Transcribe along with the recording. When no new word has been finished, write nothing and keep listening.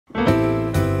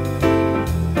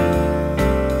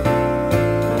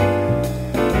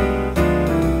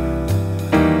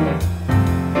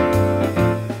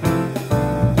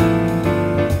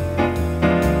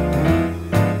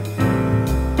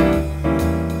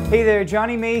Hey there,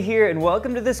 Johnny May here, and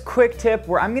welcome to this quick tip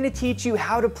where I'm going to teach you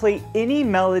how to play any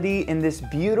melody in this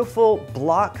beautiful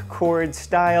block chord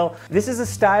style. This is a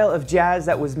style of jazz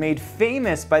that was made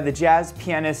famous by the jazz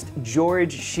pianist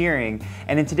George Shearing.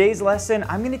 And in today's lesson,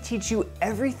 I'm going to teach you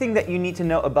everything that you need to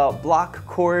know about block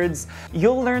chords.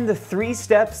 You'll learn the 3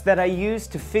 steps that I use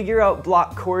to figure out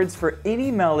block chords for any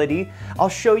melody. I'll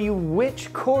show you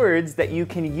which chords that you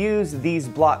can use these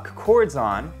block chords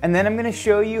on. And then I'm going to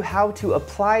show you how to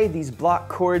apply these block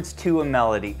chords to a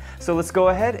melody. So let's go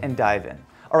ahead and dive in.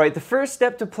 Alright, the first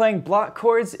step to playing block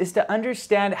chords is to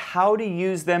understand how to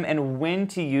use them and when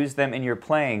to use them in your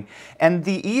playing. And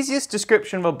the easiest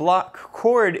description of a block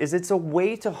chord is it's a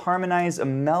way to harmonize a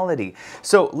melody.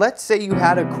 So let's say you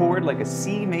had a chord like a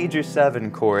C major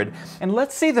 7 chord, and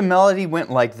let's say the melody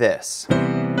went like this.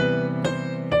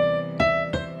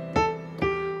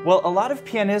 Well, a lot of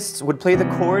pianists would play the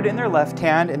chord in their left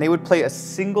hand and they would play a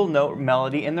single note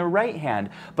melody in their right hand.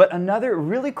 But another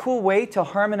really cool way to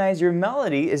harmonize your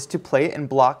melody is to play it in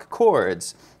block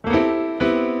chords.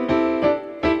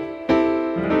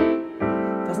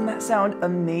 Doesn't that sound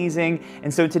amazing?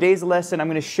 And so today's lesson, I'm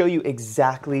going to show you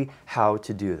exactly how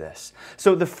to do this.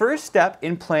 So the first step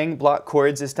in playing block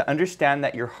chords is to understand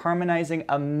that you're harmonizing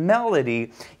a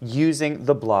melody using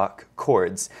the block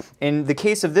chords. In the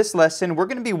case of this lesson, we're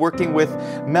going to be working with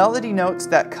melody notes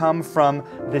that come from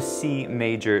the C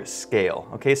major scale.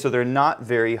 Okay, so they're not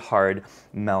very hard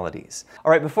melodies.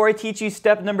 All right, before I teach you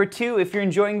step number 2, if you're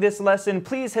enjoying this lesson,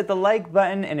 please hit the like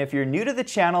button, and if you're new to the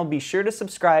channel, be sure to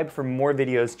subscribe for more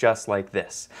videos just like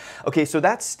this. Okay, so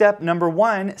that's step number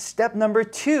 1. Step number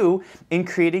 2 in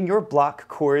creating your block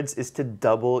chords is to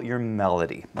double your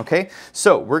melody. Okay,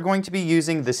 so we're going to be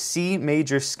using the C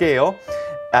major scale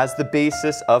as the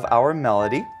basis of our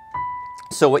melody.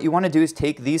 So what you want to do is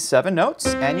take these 7 notes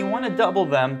and you want to double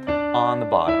them on the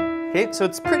bottom. Okay, so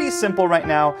it's pretty simple right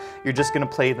now. You're just going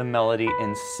to play the melody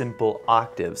in simple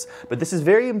octaves. But this is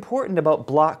very important about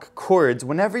block chords.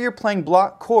 Whenever you're playing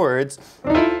block chords,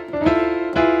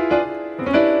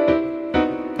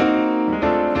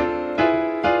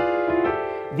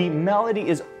 the melody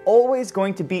is always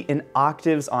going to be in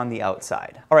octaves on the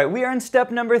outside. All right, we are in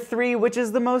step number 3, which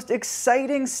is the most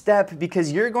exciting step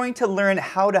because you're going to learn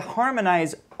how to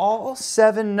harmonize all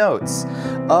 7 notes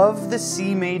of the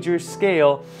C major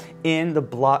scale in the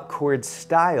block chord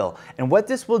style. And what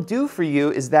this will do for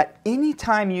you is that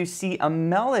anytime you see a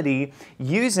melody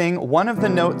using one of the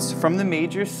notes from the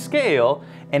major scale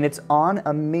and it's on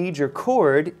a major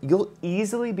chord, you'll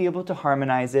easily be able to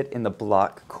harmonize it in the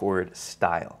block chord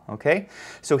style, okay?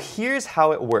 So here's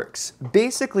how it works.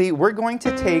 Basically, we're going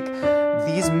to take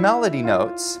these melody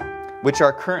notes, which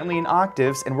are currently in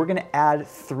octaves, and we're going to add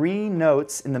 3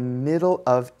 notes in the middle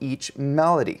of each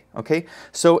melody, okay?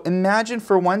 So imagine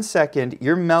for 1 second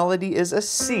your melody is a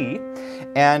C,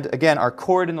 and again, our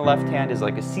chord in the left hand is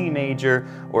like a C major,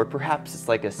 or perhaps it's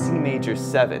like a C major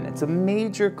 7. It's a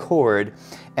major chord,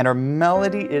 and our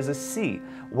melody is a C.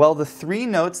 Well, the 3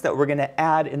 notes that we're going to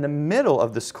add in the middle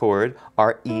of this chord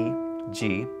are E,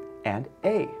 G, and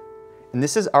A. And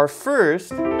this is our first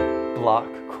block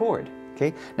chord.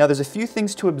 Okay? Now there's a few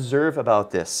things to observe about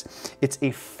this. It's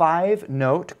a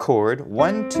 5-note chord,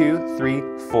 1, 2, 3,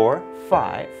 4,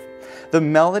 5. The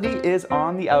melody is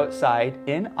on the outside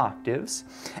in octaves.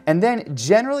 And then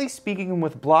generally speaking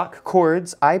with block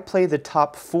chords, I play the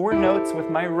top 4 notes with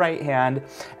my right hand,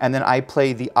 and then I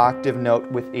play the octave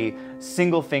note with a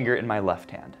single finger in my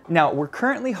left hand. Now we're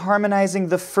currently harmonizing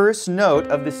the first note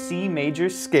of the C major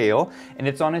scale, and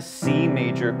it's on a C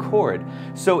major chord.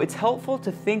 So it's helpful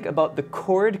to think about the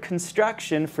chord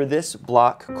construction for this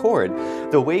block chord.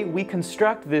 The way we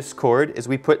construct this chord is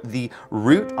we put the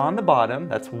root on the bottom,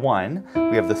 that's 1.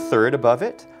 We have the 3rd above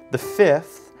it, the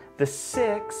 5th, the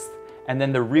 6th, and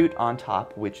then the root on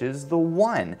top, which is the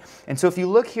 1. And so if you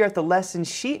look here at the lesson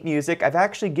sheet music, I've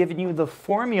actually given you the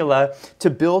formula to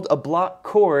build a block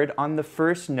chord on the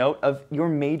first note of your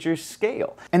major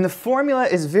scale. And the formula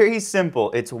is very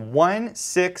simple. It's 1,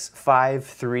 6, 5,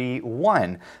 3,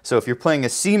 1. So if you're playing a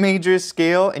C major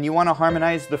scale and you want to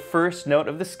harmonize the first note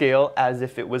of the scale as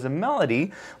if it was a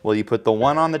melody, well, you put the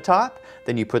 1 on the top,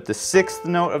 then you put the 6th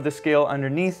note of the scale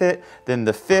underneath it, then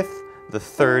the 5th, the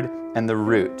 3rd, and the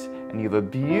root. And you have a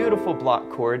beautiful block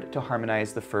chord to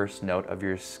harmonize the first note of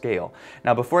your scale.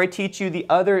 Now before I teach you the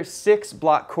other 6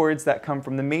 block chords that come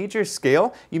from the major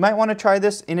scale, you might want to try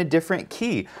this in a different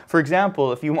key. For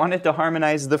example, if you wanted to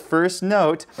harmonize the first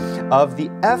note of the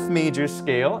F major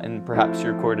scale, and perhaps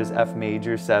your chord is F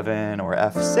major 7 or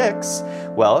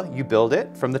F6, well, you build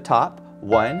it from the top,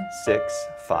 1, 6,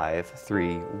 5,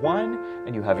 3, 1,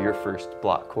 and you have your first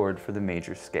block chord for the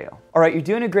major scale. All right, you're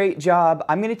doing a great job.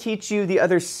 I'm going to teach you the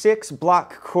other 6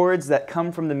 block chords that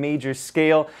come from the major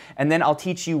scale, and then I'll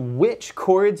teach you which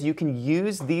chords you can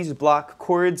use these block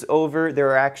chords over. There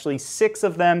are actually 6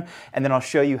 of them, and then I'll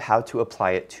show you how to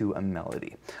apply it to a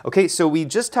melody. Okay, so we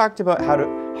just talked about how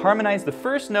to harmonize the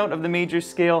first note of the major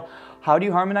scale. How do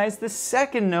you harmonize the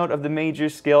second note of the major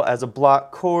scale as a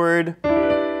block chord?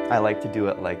 I like to do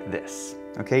it like this,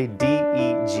 okay? D,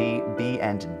 E, G, B,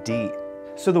 and D.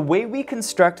 So the way we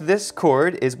construct this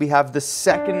chord is we have the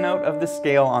second note of the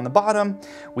scale on the bottom,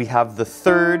 we have the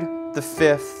third, the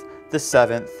fifth, the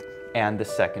seventh, and the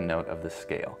second note of the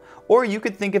scale. Or you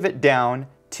could think of it down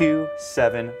 2,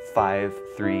 7, 5,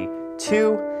 3,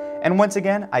 2. And once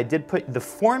again, I did put the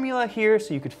formula here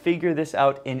so you could figure this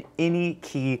out in any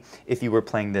key if you were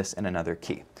playing this in another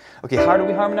key. Okay, how do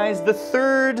we harmonize the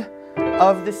third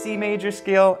of the C major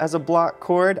scale as a block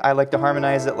chord? I like to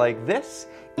harmonize it like this: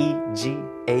 E, G,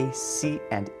 A, C,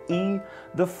 and E.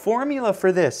 The formula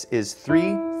for this is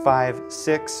 3, 5,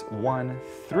 6, 1,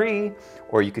 3,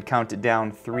 or you could count it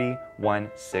down 3,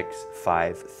 1, 6,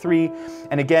 5, 3.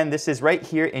 And again, this is right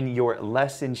here in your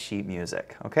lesson sheet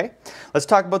music, okay? Let's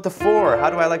talk about the 4. How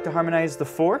do I like to harmonize the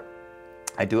 4?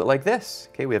 I do it like this,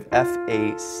 okay? We have F,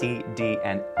 A, C, D,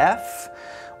 and F.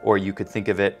 Or you could think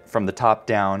of it from the top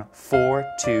down, 4,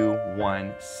 2,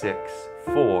 1, 6,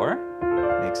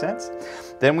 4. Makes sense?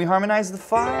 Then we harmonize the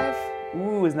 5.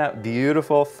 Ooh, isn't that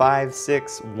beautiful? 5,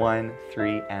 6, 1,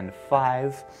 3, and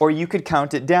 5. Or you could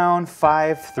count it down,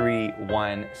 5, 3,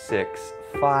 1, 6,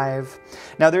 5.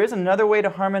 Now there is another way to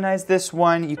harmonize this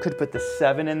one. You could put the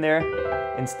 7 in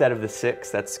there instead of the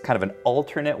 6. That's kind of an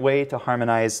alternate way to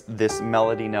harmonize this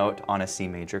melody note on a C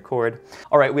major chord.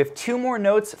 All right, we have 2 more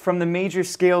notes from the major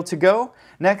scale to go.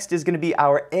 Next is going to be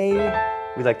our A.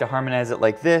 We like to harmonize it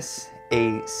like this: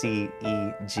 A, C,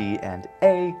 E, G, and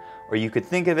A. Or you could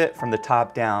think of it from the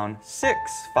top down, 6,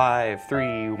 5,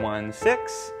 3, 1,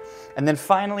 6. And then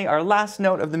finally, our last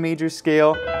note of the major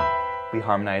scale, we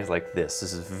harmonize like this.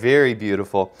 This is very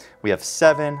beautiful. We have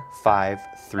 7, 5,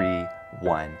 3,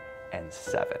 1, and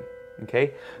 7.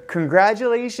 Okay?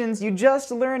 Congratulations, you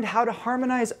just learned how to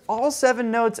harmonize all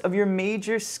 7 notes of your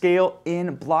major scale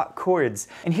in block chords.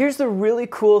 And here's the really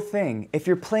cool thing. If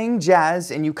you're playing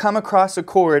jazz and you come across a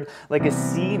chord like a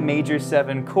C major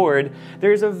 7 chord,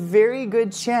 there's a very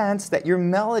good chance that your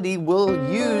melody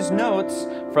will use notes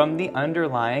from the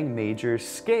underlying major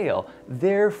scale.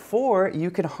 Therefore,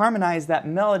 you can harmonize that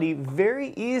melody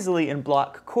very easily in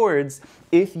block chords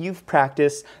if you've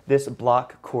practiced this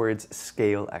block chords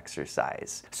scale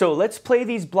exercise. So let's play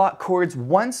these block chords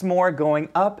once more, going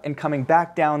up and coming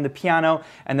back down the piano,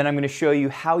 and then I'm going to show you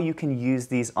how you can use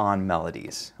these on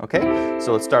melodies. Okay?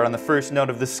 So let's start on the first note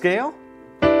of the scale,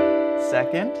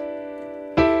 second,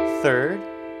 third,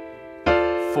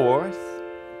 fourth,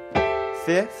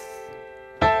 fifth,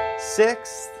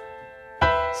 sixth,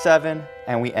 7,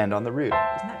 and we end on the root.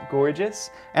 Isn't that gorgeous?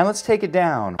 And let's take it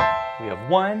down. We have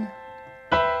 1,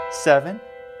 7,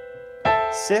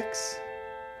 6,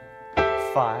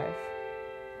 5,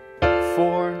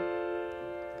 4,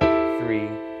 3,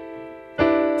 2,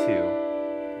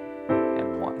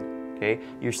 and 1. Okay,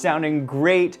 you're sounding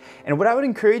great. And what I would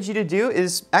encourage you to do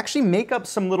is actually make up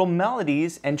some little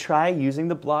melodies and try using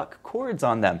the block chords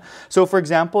on them. So for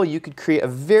example, you could create a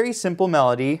very simple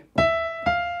melody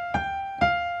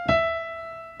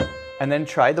and then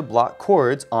try the block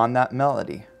chords on that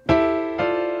melody.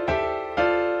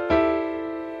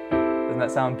 Doesn't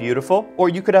that sound beautiful? Or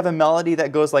you could have a melody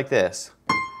that goes like this.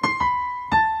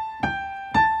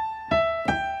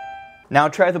 Now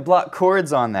try the block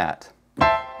chords on that.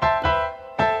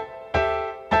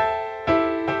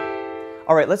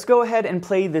 All right, let's go ahead and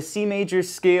play the C major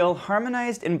scale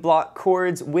harmonized in block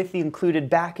chords with the included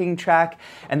backing track,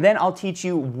 and then I'll teach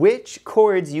you which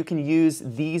chords you can use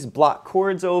these block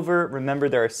chords over. Remember,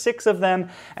 there are 6 of them,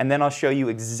 and then I'll show you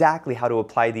exactly how to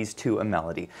apply these to a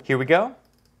melody. Here we go.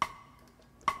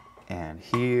 And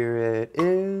here it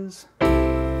is.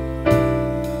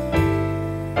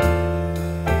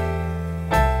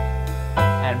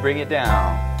 And bring it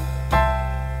down.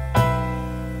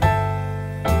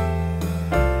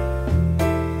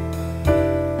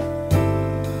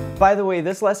 By the way,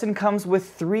 this lesson comes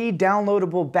with 3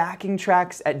 downloadable backing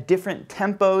tracks at different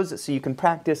tempos so you can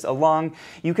practice along.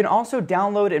 You can also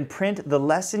download and print the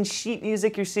lesson sheet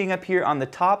music you're seeing up here on the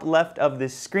top left of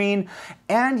this screen,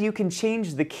 and you can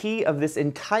change the key of this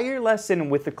entire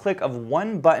lesson with the click of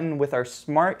one button with our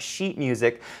smart sheet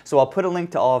music, so I'll put a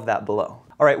link to all of that below.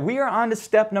 All right, we are on to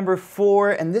step number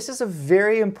 4, and this is a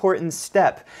very important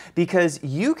step because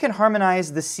you can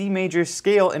harmonize the C major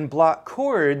scale in block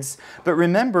chords, but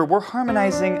remember, we're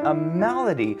harmonizing a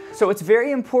melody. So it's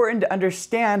very important to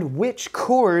understand which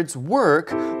chords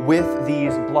work with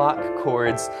these block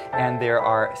chords, and there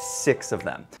are 6 of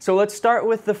them. So let's start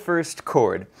with the first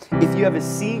chord. If you have a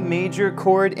C major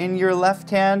chord in your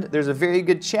left hand, there's a very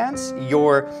good chance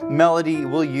your melody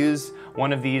will use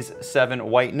one of these 7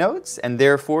 white notes, and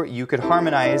therefore you could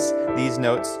harmonize these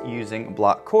notes using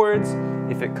block chords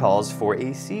if it calls for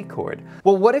a C chord.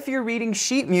 Well, what if you're reading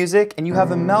sheet music and you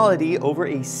have a melody over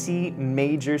a C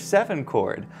major 7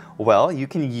 chord? Well, you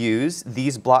can use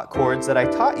these block chords that I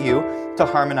taught you to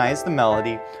harmonize the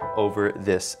melody over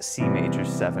this C major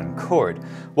 7 chord.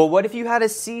 Well, what if you had a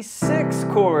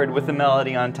C6 chord with a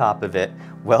melody on top of it?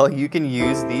 Well, you can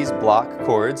use these block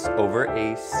chords over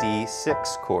a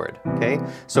C6 chord, okay?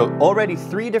 So already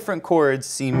 3 different chords,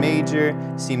 C major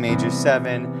 7,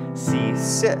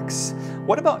 C6.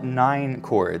 What about 9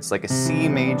 chords, like a C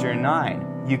major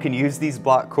 9? You can use these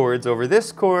block chords over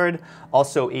this chord.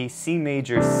 Also, a C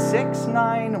major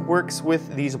 6-9 works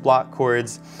with these block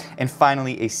chords. And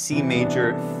finally, a C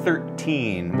major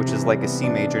 13, which is like a C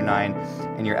major 9,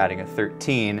 and you're adding a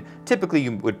 13. Typically,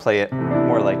 you would play it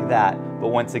more like that. But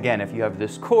once again, if you have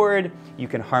this chord, you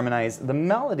can harmonize the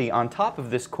melody on top of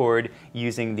this chord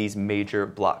using these major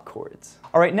block chords.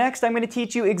 All right, next I'm going to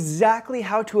teach you exactly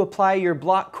how to apply your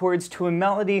block chords to a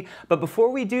melody. But before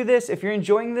we do this, if you're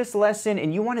enjoying this lesson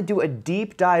and you want to do a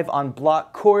deep dive on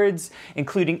block chords,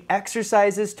 including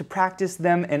exercises to practice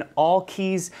them in all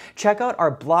keys, check out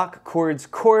our block chords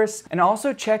course, and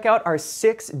also check out our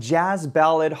 6 jazz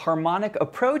ballad harmonic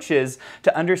approaches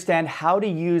to understand how to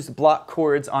use block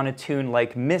chords on a tune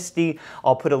like Misty.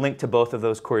 I'll put a link to both of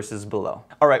those courses below.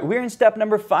 All right, we're in step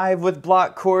number 5 with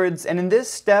block chords, and in this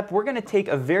step we're going to take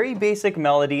a very basic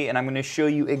melody and I'm going to show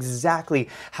you exactly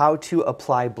how to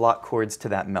apply block chords to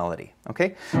that melody.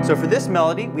 Okay, so for this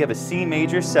melody we have a C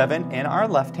major 7 in our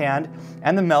left hand,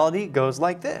 and the melody goes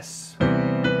like this.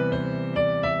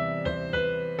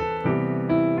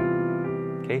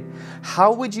 Okay,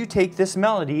 how would you take this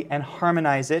melody and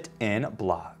harmonize it in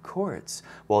block chords?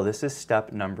 Well, this is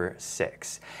step number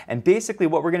 6. And basically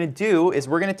what we're going to do is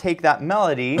we're going to take that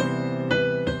melody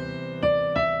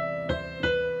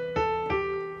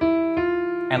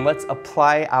and let's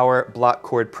apply our block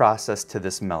chord process to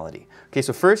this melody. Okay,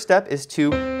 so first step is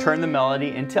to turn the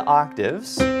melody into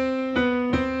octaves.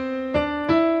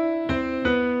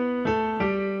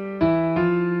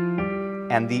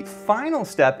 And the final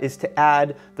step is to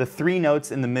add the 3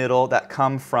 notes in the middle that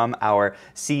come from our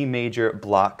C major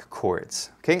block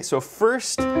chords. Okay, so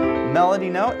first melody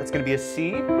note, that's going to be a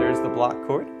C. There's the block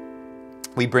chord.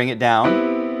 We bring it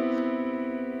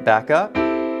down, back up,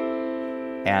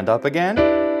 and up again.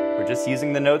 We're just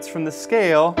using the notes from the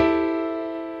scale.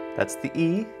 That's the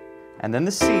E, and then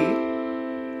the C,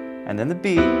 and then the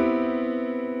B.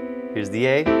 Here's the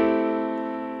A,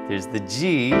 there's the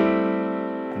G,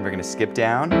 and we're going to skip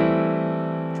down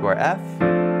to our F,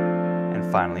 and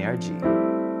finally our G.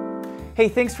 Hey,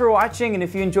 thanks for watching, and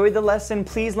if you enjoyed the lesson,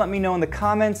 please let me know in the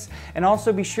comments, and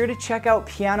also be sure to check out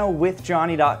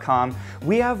pianowithjonny.com.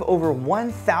 We have over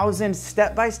 1,000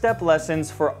 step-by-step lessons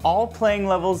for all playing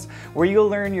levels where you'll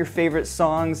learn your favorite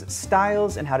songs,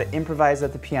 styles, and how to improvise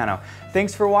at the piano.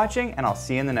 Thanks for watching, and I'll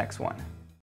see you in the next one.